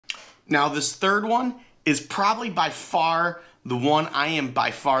Now this third one is probably by far the one I am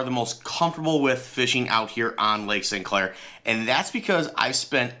by far the most comfortable with fishing out here on Lake St. Clair. And that's because I've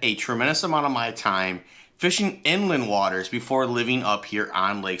spent a tremendous amount of my time fishing inland waters before living up here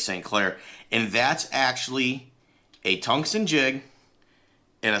on Lake St. Clair. And that's actually a tungsten jig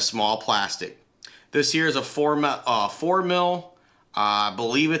in a small plastic. This here is a 4 mil, I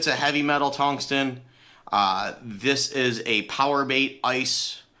believe it's a heavy metal tungsten. This is a power bait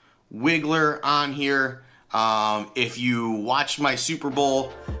ice wiggler on here. If you watched my Super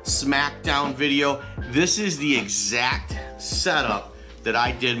Bowl Smackdown video, this is the exact setup that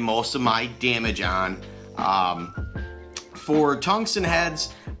I did most of my damage on. For tungsten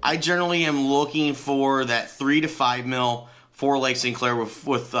heads, I generally am looking for that 3 to 5 mil for Lake St. Clair, with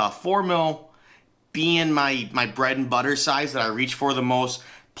 4 mil being my bread and butter size that I reach for the most.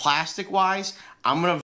 Plastic wise, I'm gonna